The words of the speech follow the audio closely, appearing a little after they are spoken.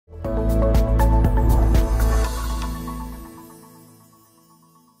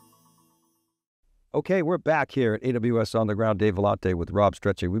Okay, we're back here at AWS On the Ground. Dave Vellante with Rob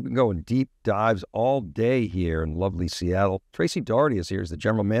Strechay. We've been going deep dives all day here in lovely Seattle. Tracy Daugherty is here as the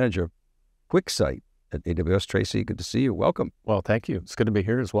General Manager of Quicksight at AWS. Tracy, good to see you. Welcome. Well, thank you. It's good to be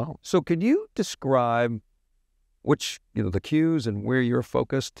here as well. So can you describe which, the Qs and where you're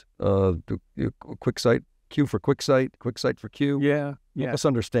focused? Quicksight, Q for Quicksight, Quicksight for Q? Yeah. Help us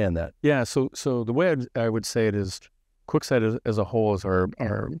understand that. Yeah, so the way I would say it is Quicksight as a whole is our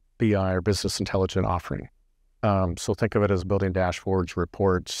BI, our business intelligence offering. So think of it as building dashboards,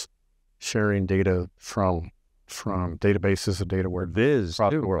 reports, sharing data from databases and data where Viz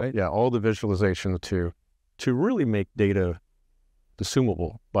across too, the world. right? Yeah, all the visualization to really make data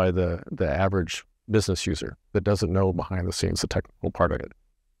consumable by the average business user that doesn't know behind the scenes the technical part of it.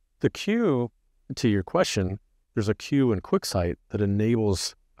 The Q, to your question, there's a Q in Quicksight that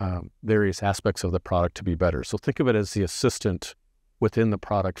enables various aspects of the product to be better. So think of it as the assistant within the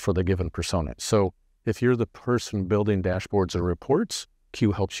product for the given persona. So if you're the person building dashboards or reports,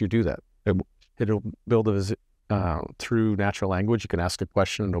 Q helps you do that. It'll build through natural language. You can ask a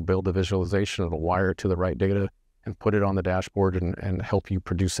question, it'll build a visualization, it'll wire it to the right data and put it on the dashboard and help you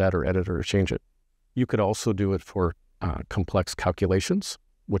produce that or edit or change it. You could also do it for complex calculations,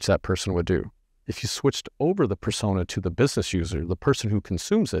 which that person would do. If you switched over the persona to the business user, the person who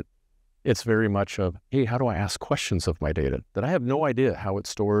consumes it, it's very much of, hey, how do I ask questions of my data that I have no idea how it's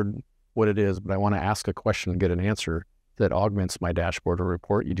stored, what it is, but I want to ask a question and get an answer that augments my dashboard or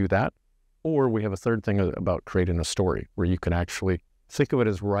report. You do that. Or we have a third thing about creating a story where you can actually think of it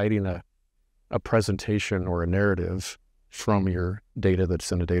as writing a presentation or a narrative from your data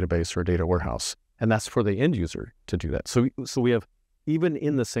that's in a database or a data warehouse. And that's for the end user to do that. So we have, even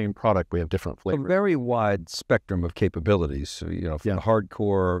in the same product, we have different flavors. A very wide spectrum of capabilities. So, from a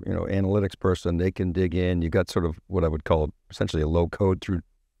hardcore, analytics person, they can dig in. You got sort of what I would call essentially a low code through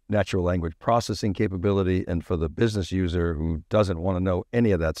natural language processing capability. And for the business user who doesn't want to know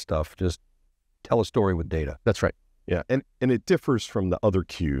any of that stuff, just tell a story with data. That's right. Yeah, and it differs from the other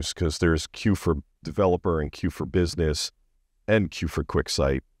Qs because there's Q for developer and Q for business and Q for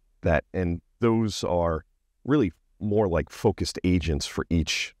Quicksight. And those are really more like focused agents for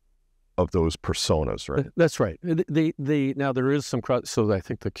each of those personas, right? That's right. Now there is some cross. So I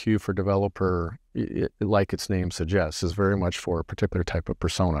think the Q for developer, like its name suggests, is very much for a particular type of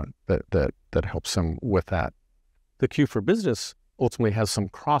persona that helps them with that. The Q for business ultimately has some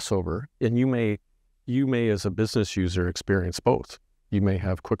crossover, and you may as a business user experience both. You may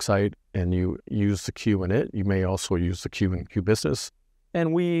have Quicksight and you use the Q in it. You may also use the Q in Q business.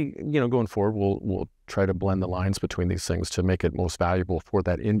 And we, going forward, we'll try to blend the lines between these things to make it most valuable for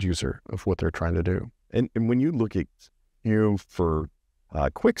that end user of what they're trying to do. And when you look at Q for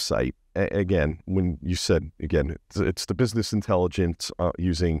Quicksight, again, when you said, it's the business intelligence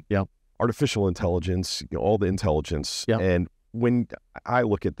using artificial intelligence, all the intelligence. Yeah. And when I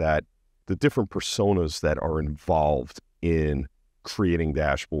look at that, the different personas that are involved in creating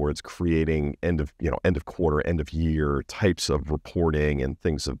dashboards, creating end of quarter, end of year types of reporting and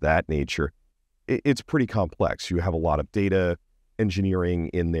things of that nature, it's pretty complex. You have a lot of data engineering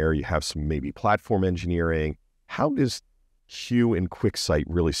in there. You have some maybe platform engineering. How does Q and Quicksight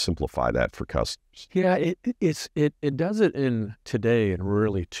really simplify that for customers? Yeah, it does it today in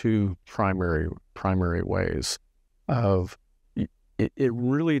really two primary ways. It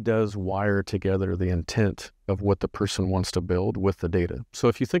really does wire together the intent of what the person wants to build with the data. So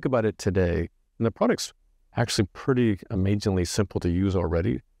if you think about it today, and the product's actually pretty amazingly simple to use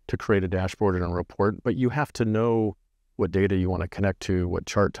already to create a dashboard and a report, but you have to know what data you want to connect to, what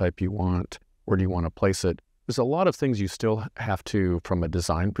chart type you want, where do you want to place it. There's a lot of things you still have to, from a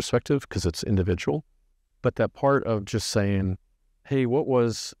design perspective, because it's individual, but that part of just saying, hey,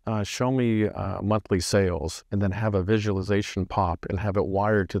 show me monthly sales, and then have a visualization pop and have it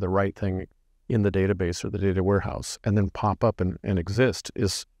wired to the right thing in the database or the data warehouse, and then pop up and exist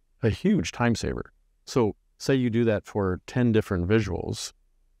is a huge time saver. So say you do that for 10 different visuals,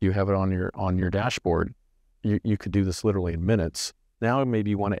 you have it on your dashboard, you could do this literally in minutes. Now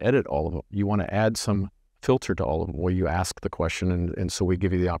maybe you want to edit all of them. You want to add some filter to all of them where you ask the question, and so we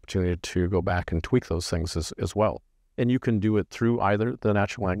give you the opportunity to go back and tweak those things as well. And you can do it through either the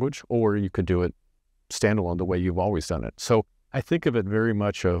natural language, or you could do it standalone the way you've always done it. So I think of it very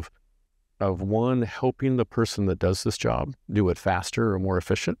much of one, helping the person that does this job do it faster or more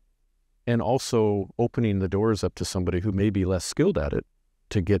efficient, and also opening the doors up to somebody who may be less skilled at it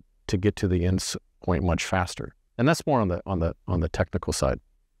to get to the end point much faster. And that's more on the technical side.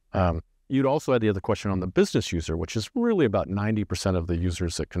 You'd also had the other question on the business user, which is really about 90% of the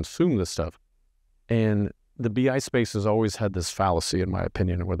users that consume this stuff. And the BI space has always had this fallacy, in my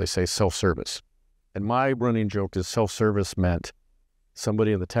opinion, where they say self-service. And my running joke is self-service meant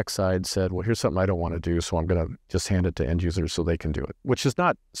somebody on the tech side said, well, here's something I don't want to do, so I'm going to just hand it to end users so they can do it, which is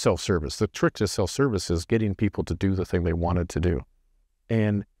not self-service. The trick to self-service is getting people to do the thing they wanted to do.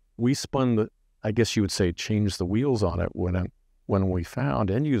 And we spun I guess you would say, changed the wheels on it when we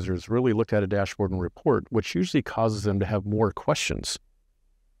found end users really looked at a dashboard and report, which usually causes them to have more questions.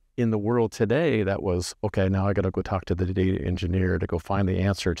 In the world today, that was, okay, now I got to go talk to the data engineer to go find the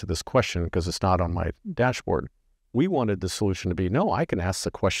answer to this question because it's not on my dashboard. We wanted the solution to be, no, I can ask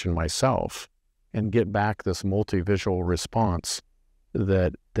the question myself and get back this multi-visual response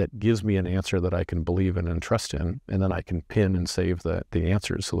that gives me an answer that I can believe in and trust in, and then I can pin and save the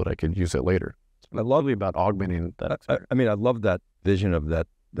answers so that I can use it later. I love about augmenting that. I mean, I love that vision of that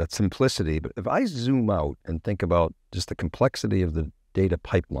simplicity, but if I zoom out and think about just the complexity of the data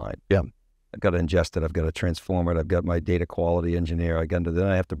pipeline, I've got to ingest it, I've got to transform it, I've got my data quality engineer, then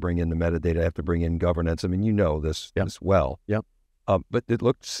I have to bring in the metadata, I have to bring in governance. I mean, you know this well. But it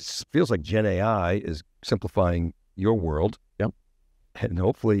feels like Gen AI is simplifying your world. And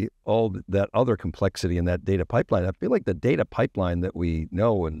hopefully all that other complexity in that data pipeline. I feel like the data pipeline that we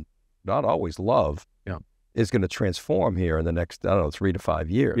know and not always love is going to transform here in the next, 3 to 5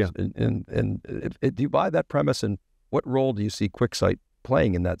 years. And do you buy that premise? And what role do you see Quicksight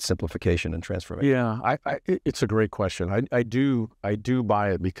playing in that simplification and transformation? Yeah, it's a great question. I do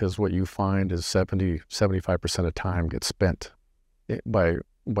buy it because what you find is 75% of time gets spent by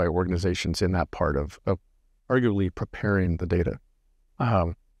organizations in that part of arguably preparing the data.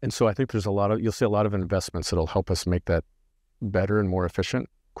 And so I think there's you'll see a lot of investments that'll help us make that better and more efficient.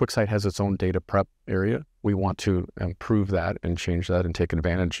 Quicksight has its own data prep area. We want to improve that and change that and take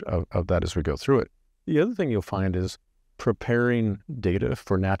advantage of that as we go through it. The other thing you'll find is preparing data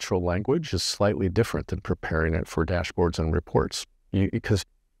for natural language is slightly different than preparing it for dashboards and reports. Because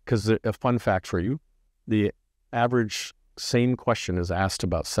a fun fact for you, the average same question is asked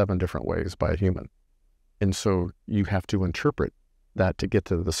about 7 different ways by a human. And so you have to interpret that to get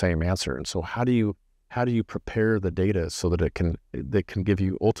to the same answer. And so how do you prepare the data so that they can give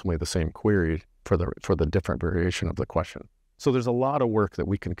you ultimately the same query for the different variation of the question? So there's a lot of work that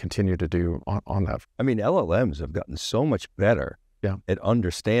we can continue to do on that. I mean, LLMs have gotten so much better at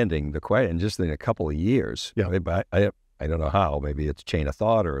understanding the question just in a couple of years. But I don't know how. Maybe it's chain of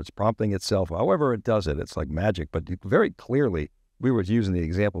thought or it's prompting itself. However it does it, it's like magic. But very clearly, we were using the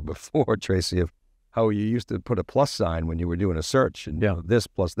example before, Tracy, of how you used to put a plus sign when you were doing a search, and this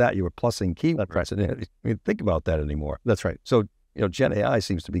plus that, you were plussing keywords. That's right. And I mean, think about that anymore. That's right. So, Gen AI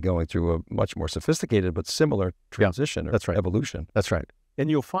seems to be going through a much more sophisticated but similar transition or evolution. That's right. And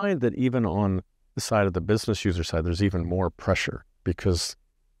you'll find that even on the side of the business user side, there's even more pressure because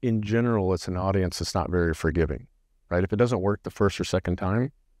in general, it's an audience that's not very forgiving, right? If it doesn't work the first or second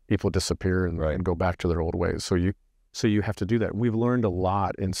time, people disappear and go back to their old ways. So you have to do that. We've learned a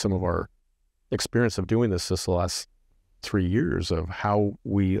lot in some of our experience of doing this the last 3 years of how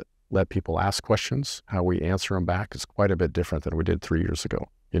we let people ask questions, how we answer them back is quite a bit different than we did 3 years ago.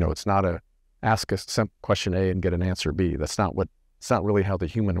 It's not ask a question A and get an answer B. It's not really how the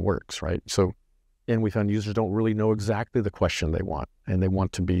human works, right? So, and we found users don't really know exactly the question they want, and they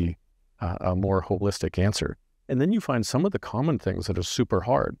want to be a more holistic answer. And then you find some of the common things that are super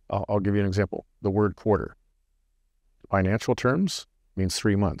hard. I'll give you an example. The word quarter. Financial terms means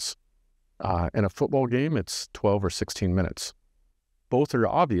 3 months. In a football game, it's 12 or 16 minutes. Both are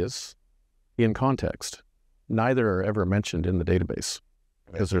obvious in context. Neither are ever mentioned in the database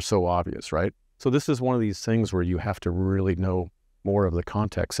because they're so obvious, right? So this is one of these things where you have to really know more of the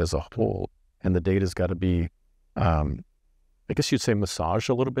context as a whole, and the data's got to be, I guess you'd say, massaged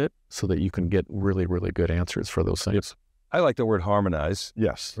a little bit so that you can get really, really good answers for those things. I like the word harmonize.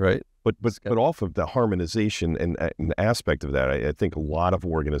 Yes. Right. But off of the harmonization and an aspect of that, I think a lot of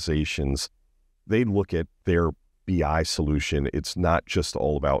organizations, they look at their BI solution. It's not just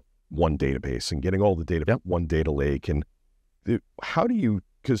all about one database and getting all the data from one data lake. And how do you,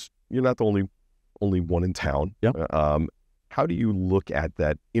 because you're not the only one in town, how do you look at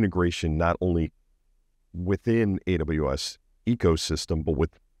that integration not only within AWS ecosystem, but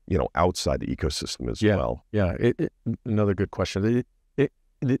with outside the ecosystem as well? Yeah, another good question.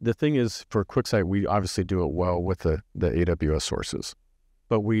 The thing is, for Quicksight, we obviously do it well with the AWS sources,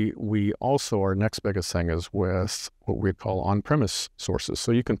 but we also, our next biggest thing is with what we call on-premise sources.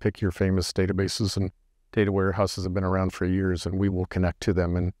 So you can pick your famous databases and data warehouses that have been around for years, and we will connect to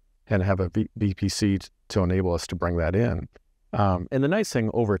them and have a VPC to enable us to bring that in. And the nice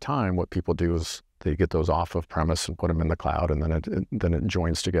thing over time, what people do is they get those off of premise and put them in the cloud, and then it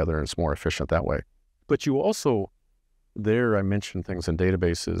joins together, and it's more efficient that way. But you also there I mentioned things in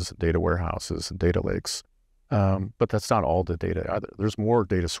databases, data warehouses, and data lakes. But that's not all the data either. There's more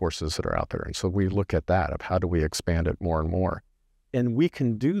data sources that are out there. And so we look at that of how do we expand it more and more. And we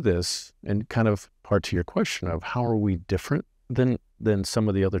can do this, and kind of part to your question of how are we different than some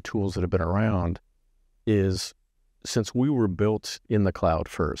of the other tools that have been around, is since we were built in the cloud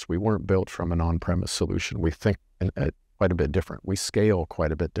first, we weren't built from an on-premise solution. We think quite a bit different. We scale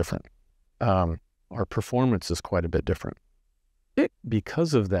quite a bit different. Our performance is quite a bit different.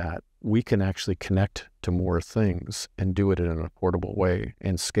 Because of that, we can actually connect to more things and do it in an affordable way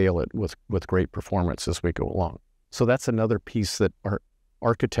and scale it with great performance as we go along. So that's another piece that our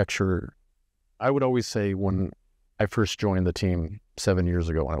architecture, I would always say when I first joined the team 7 years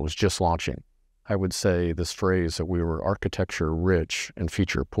ago when I was just launching, I would say this phrase that we were architecture rich and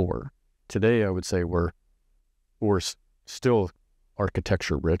feature poor. Today, I would say we're still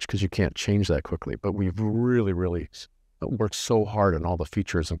architecture rich because you can't change that quickly, but we've really, really worked so hard on all the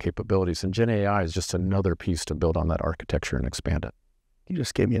features and capabilities, and Gen AI is just another piece to build on that architecture and expand it. You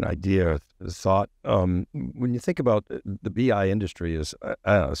just gave me an idea, a thought. When you think about the BI industry is, I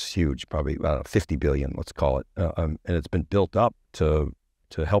don't know, it's huge, probably 50 billion, let's call it. And it's been built up to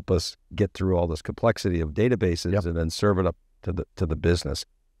help us get through all this complexity of databases and then serve it up to the business.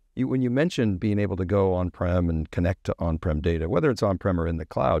 When you mentioned being able to go on-prem and connect to on-prem data, whether it's on-prem or in the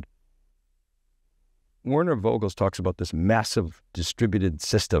cloud, Werner Vogels talks about this massive distributed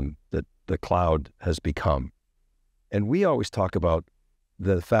system that the cloud has become. And we always talk about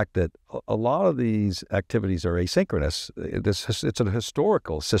the fact that a lot of these activities are asynchronous. It's a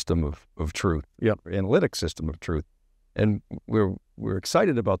historical system of truth, analytic system of truth. And we're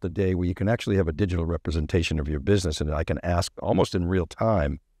excited about the day where you can actually have a digital representation of your business, and I can ask almost in real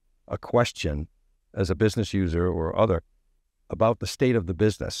time a question as a business user or other about the state of the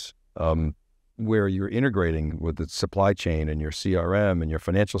business, where you're integrating with the supply chain and your CRM and your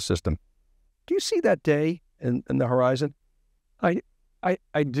financial system. Do you see that day in the horizon?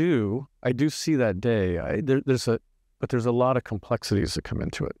 I do see that day. But there's a lot of complexities that come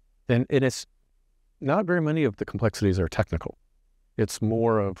into it, and it's not very many of the complexities are technical. It's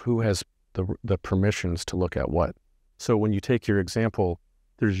more of who has the permissions to look at what. So when you take your example,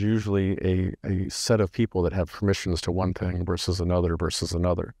 there's usually a set of people that have permissions to one thing versus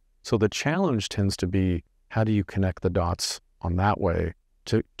another. So the challenge tends to be, how do you connect the dots on that way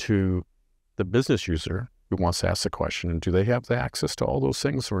to the business user who wants to ask the question, and do they have the access to all those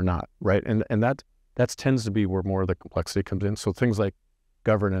things or not, right? And that tends to be where more of the complexity comes in. So things like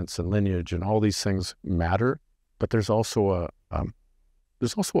governance and lineage and all these things matter, but there's also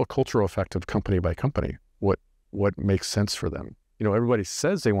a cultural effect of company by company, what makes sense for them. Everybody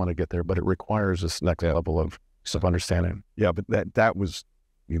says they want to get there, but it requires this next level of understanding. Yeah, but that was,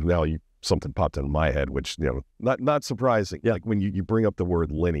 something popped into my head, which, not surprising. Yeah. Like when you bring up the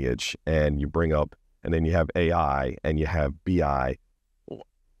word lineage and then you have AI and you have BI,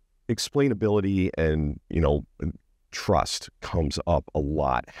 explainability and trust comes up a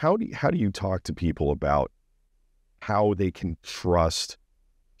lot. How do you talk to people about how they can trust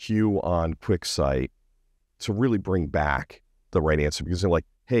Hugh on Quicksight to really bring back the right answer? Because they're like,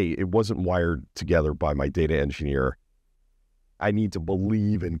 hey, it wasn't wired together by my data engineer. I need to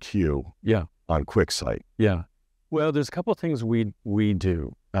believe in Q on Quicksight. Yeah. Well, there's a couple of things we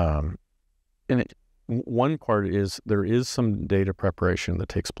do. One part is there is some data preparation that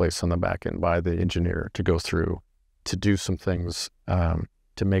takes place on the back end by the engineer to go through to do some things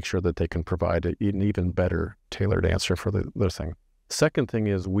to make sure that they can provide an even better tailored answer for the thing. Second thing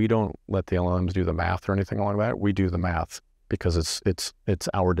is we don't let the LLMs do the math or anything along that. We do the math because it's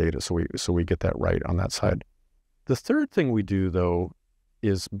our data, so we get that right on that side. The third thing we do, though,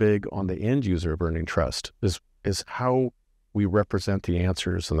 is big on the end user of earning trust, is how we represent the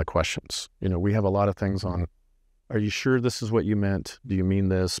answers and the questions. We have a lot of things on, are you sure this is what you meant? Do you mean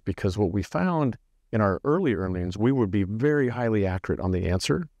this? Because what we found in our early earnings, we would be very highly accurate on the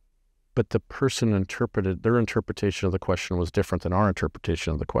answer, but the person their interpretation of the question was different than our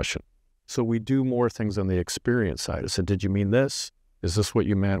interpretation of the question. So we do more things on the experience side. I said, did you mean this? Is this what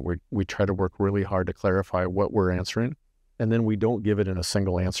you meant? We try to work really hard to clarify what we're answering. And then we don't give it in a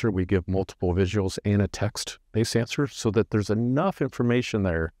single answer. We give multiple visuals and a text-based answer so that there's enough information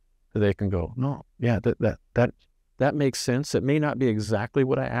there that they can go, no, yeah, that makes sense. It may not be exactly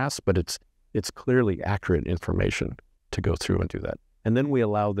what I asked, but it's clearly accurate information to go through and do that. And then we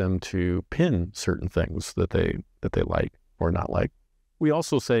allow them to pin certain things that they like or not like. We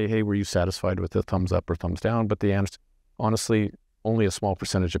also say, hey, were you satisfied with the thumbs up or thumbs down? But honestly, only a small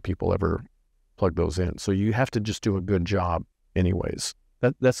percentage of people ever plug those in. So you have to just do a good job anyways.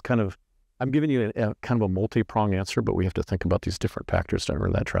 That's kind of I'm giving you a kind of a multi-pronged answer, but we have to think about these different factors to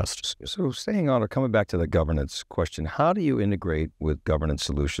earn that trust. So staying on or coming back to the governance question, how do you integrate with governance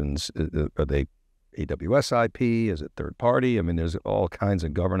solutions? Are they AWS IP? Is it third party? I mean, there's all kinds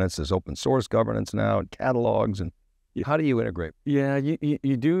of governance. There's open source governance now and catalogs. And how do you integrate? Yeah,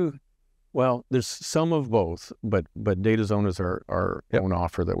 you do. Well, there's some of both, but Data Zone is our own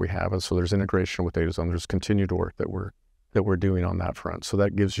offer that we have. And so there's integration with Data Zone. There's continued work that we're doing on that front. So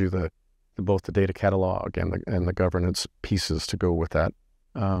that gives you both the data catalog and the governance pieces to go with that.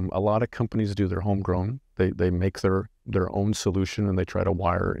 A lot of companies do their homegrown. They make their own solution and they try to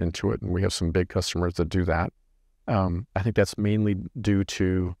wire into it. And we have some big customers that do that. I think that's mainly due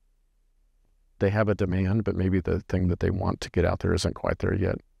to they have a demand, but maybe the thing that they want to get out there isn't quite there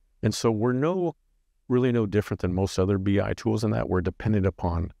yet. And so we're really no different than most other BI tools in that we're dependent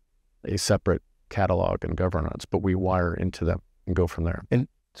upon a separate catalog and governance, but we wire into them and go from there. And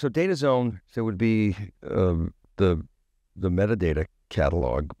so Data Zone, so would be the metadata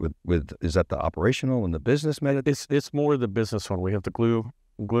catalog with is that the operational and the business metadata? It's more the business one. We have the glue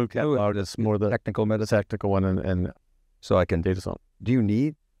catalog. It's more the technical metadata. Technical one and so I can Data Zone. Do you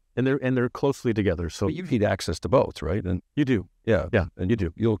need? And they're closely together. So but you need access to both, right? And you do. Yeah. And you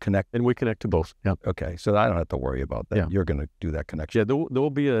do. You'll connect. And we connect to both. Yeah. Okay. So I don't have to worry about that. Yeah. You're going to do that connection. Yeah. There will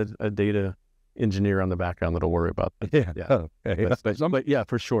be a data engineer on the background that'll worry about that. Yeah. Yeah. Okay. But yeah,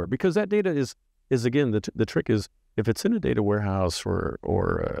 for sure. Because that data is again, the trick is if it's in a data warehouse or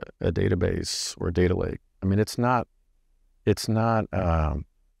a database or a data lake, I mean, it's not how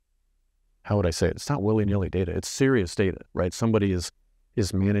would I say it? It's not willy-nilly data. It's serious data, right? Somebody is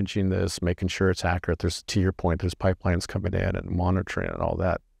managing this, making sure it's accurate. To your point, there's pipelines coming in and monitoring and all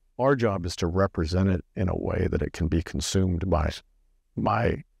that. Our job is to represent it in a way that it can be consumed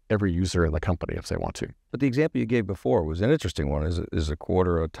by every user in the company if they want to. But the example you gave before was an interesting one. Is a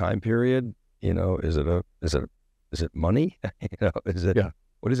quarter a time period? You know, is it money? You know, is it? Yeah.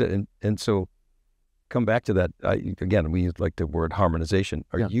 What is it? And so come back to that again. We like the word harmonization.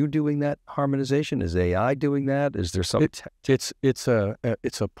 Are you doing that harmonization? Is AI doing that? Is there some? It's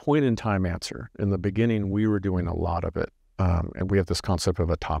a point in time answer. In the beginning, we were doing a lot of it, and we have this concept of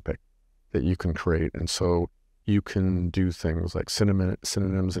a topic that you can create, and so you can do things like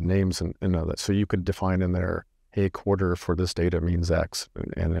synonyms and names and all that. So you could define in there, hey, quarter for this data means X,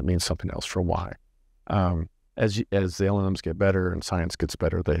 and it means something else for Y. As the LLMs get better and science gets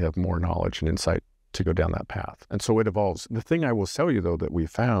better, they have more knowledge and insight to go down that path. And so it evolves. The thing I will tell you, though, that we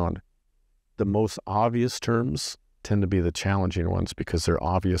found, the most obvious terms tend to be the challenging ones because they're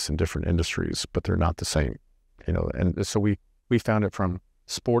obvious in different industries, but they're not the same. You know, and so we found it from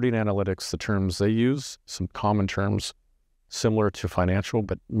sporting analytics, the terms they use, some common terms similar to financial,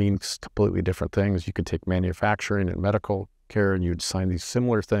 but means completely different things. You could take manufacturing and medical care and you'd sign these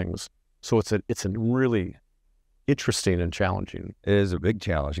similar things. So it's a really interesting and challenging. It is a big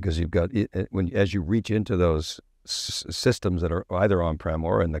challenge because you've got, as you reach into those systems that are either on-prem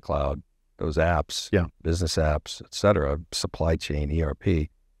or in the cloud, those apps, business apps, et cetera, supply chain, ERP,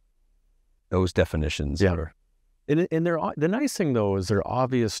 those definitions are. And the nice thing, though, is they're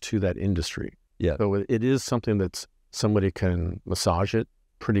obvious to that industry. Yeah. So it is something that's somebody can massage it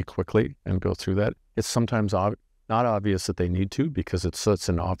pretty quickly and go through that. It's sometimes not obvious that they need to because it's such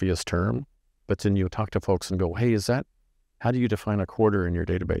an obvious term. But then you talk to folks and go, hey, how do you define a quarter in your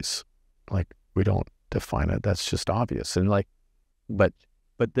database? Like, we don't define it. That's just obvious. And but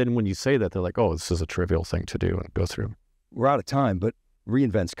then when you say that, they're like, oh, this is a trivial thing to do and go through. We're out of time, but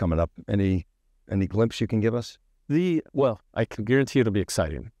reInvent's coming up. Any glimpse you can give us? Well, I can guarantee it'll be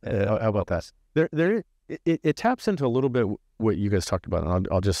exciting. How about that? It taps into a little bit what you guys talked about, and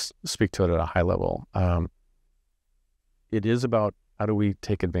I'll just speak to it at a high level. It is about how do we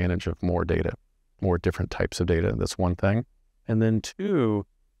take advantage of more data, more different types of data? That's one thing. And then two,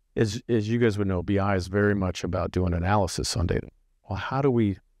 as you guys would know, BI is very much about doing analysis on data. Well, how do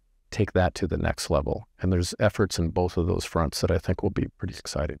we take that to the next level? And there's efforts in both of those fronts that I think will be pretty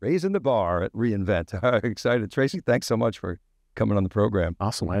exciting. Raising the bar at reInvent. Excited. Tracy, thanks so much for coming on the program.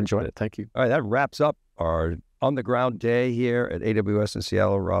 Awesome. I enjoyed it. Thank you. All right. That wraps up our on-the-ground day here at AWS in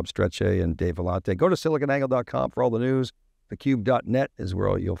Seattle. Rob Strechay and Dave Vellante. Go to SiliconANGLE.com for all the news. TheCUBE.net is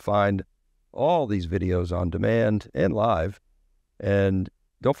where you'll find all these videos on demand and live. And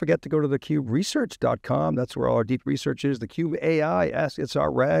don't forget to go to theCUBEresearch.com. That's where all our deep research is. theCUBE AI, it's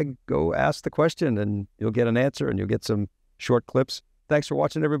our RAG. Go ask the question and you'll get an answer and you'll get some short clips. Thanks for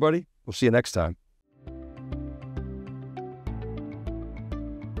watching, everybody. We'll see you next time.